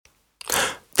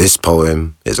This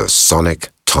poem is a sonic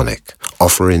tonic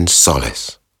offering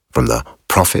solace from the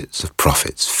prophets of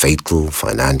prophets' fatal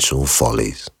financial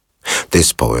follies.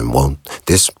 This poem won't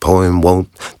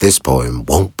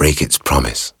break its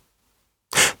promise.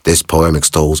 This poem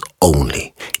extols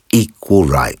only equal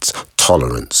rights,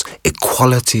 tolerance,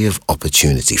 equality of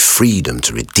opportunity, freedom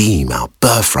to redeem our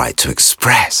birthright to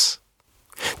express,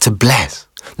 to bless,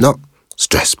 not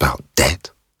stress about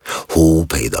debt. Who'll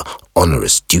pay the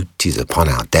onerous duties upon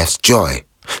our death's joy,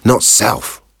 not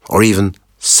self, or even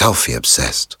selfie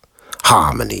obsessed.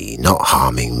 Harmony, not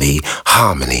harming me.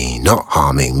 Harmony, not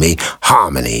harming me.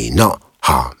 Harmony, not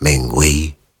harming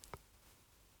we.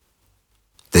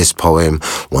 This poem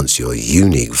wants your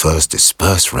unique verse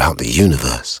dispersed throughout the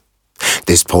universe.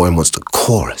 This poem wants the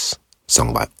chorus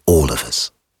sung by all of us.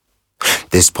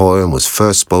 This poem was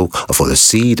first spoke for the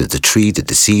seed of the tree that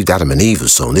deceived Adam and Eve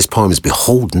was sown. This poem is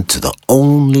beholden to the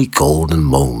only golden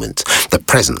moment, the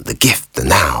present, the gift, the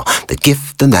now, the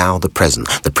gift, the now, the present,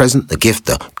 the gift,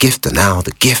 the now,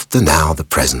 the gift, the now, the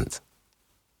present.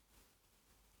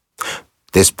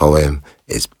 This poem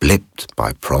is blipped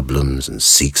by problems and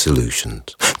seeks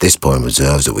solutions. This poem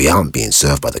observes that we aren't being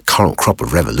served by the current crop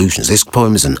of revolutions. This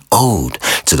poem is an ode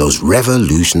to those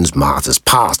revolutions martyrs,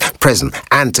 past, present,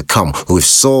 and to come, who with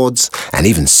swords and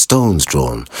even stones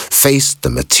drawn, faced the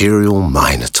material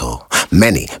minotaur.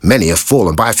 Many have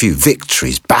fallen by a few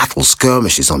victories, battles,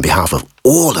 skirmishes on behalf of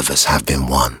all of us have been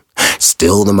won.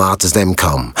 Still the martyrs them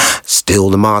come, still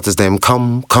the martyrs them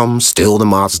come, still the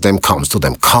martyrs them come, still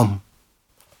them come.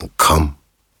 And come,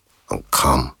 and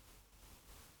come.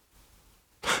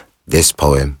 This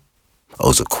poem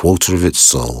owes a quarter of its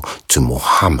soul to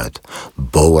Muhammad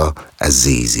Boa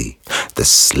Azizi, the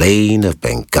slain of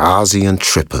Benghazi and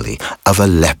Tripoli, of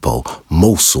Aleppo,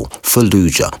 Mosul,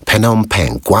 Fallujah, Phnom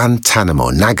Penh, Guantanamo,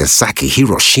 Nagasaki,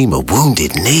 Hiroshima,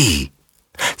 Wounded Knee,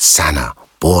 Sana'a,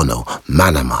 Borno,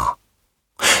 Manama.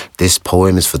 This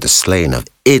poem is for the slain of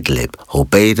Idlib,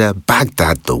 Hodeida,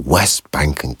 Baghdad, the West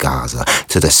Bank and Gaza,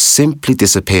 to the simply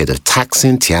disappeared of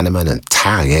Taksim, Tiananmen and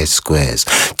Tahrir squares,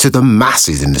 to the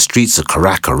masses in the streets of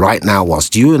Caracas right now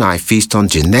whilst you and I feast on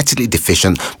genetically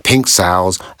deficient pink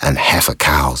sows and heifer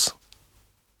cows.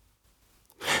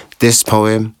 This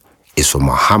poem is for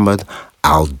Muhammad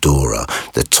al-Dura,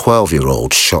 the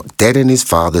 12-year-old shot dead in his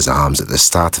father's arms at the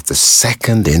start of the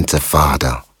Second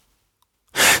Intifada.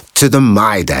 To the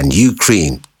Maidan,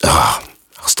 Ukraine. I'll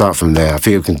start from there. I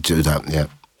feel we can do that, yeah.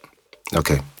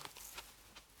 Okay.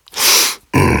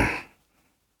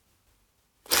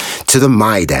 To the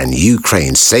Maidan,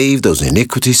 Ukraine, save those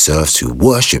iniquity serfs who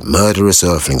worship murderous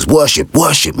earthlings. Worship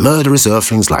murderous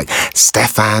earthlings like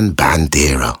Stefan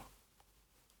Bandera.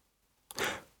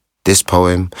 This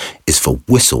poem is for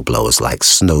whistleblowers like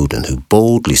Snowden, who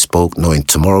boldly spoke knowing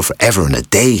tomorrow forever and a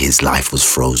day his life was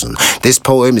frozen. This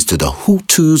poem is to the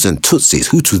Hutus and Tutsis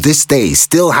who to this day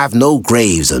still have no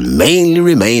graves and mainly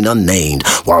remain unnamed,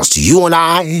 whilst you and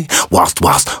I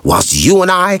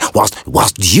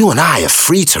are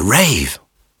free to rave.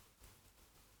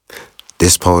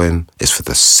 This poem is for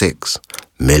the 6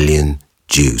 million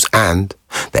Jews and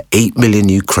the 8 million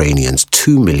Ukrainians,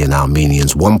 2 million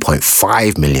Armenians,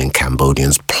 1.5 million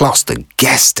Cambodians, plus the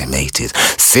guesstimated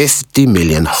 50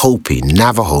 million Hopi,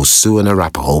 Navajo, Sioux and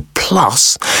Arapaho,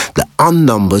 plus the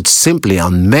unnumbered, simply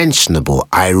unmentionable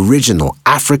Aboriginal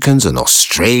Africans and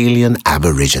Australian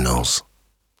Aboriginals.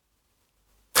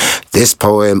 This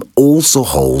poem also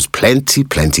holds plenty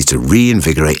to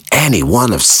reinvigorate any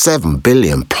one of 7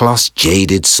 billion plus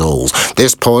jaded souls.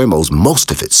 This poem owes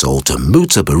most of its soul to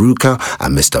Muta Baruka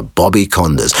and Mr. Bobby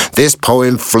Condors. This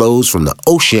poem flows from the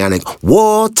oceanic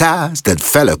waters that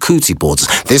fellow cootie borders.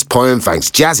 This poem thanks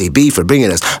Jazzy B for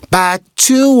bringing us back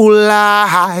to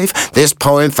life. This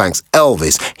poem thanks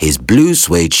Elvis, his blue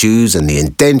suede shoes and the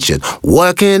indentured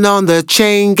working on the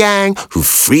chain gang who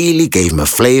freely gave him a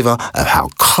flavour of how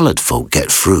coloured folk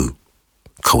get through.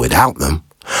 'Cause without them,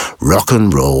 rock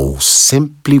and roll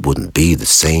simply wouldn't be the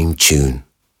same tune.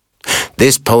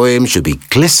 This poem should be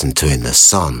glistened to in the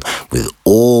sun with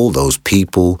all those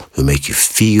people who make you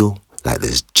feel like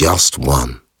there's just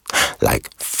one.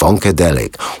 Like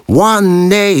Funkadelic, one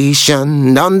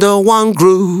nation under one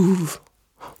groove.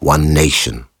 One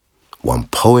nation, one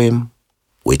poem.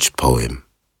 Which poem?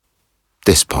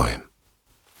 This poem.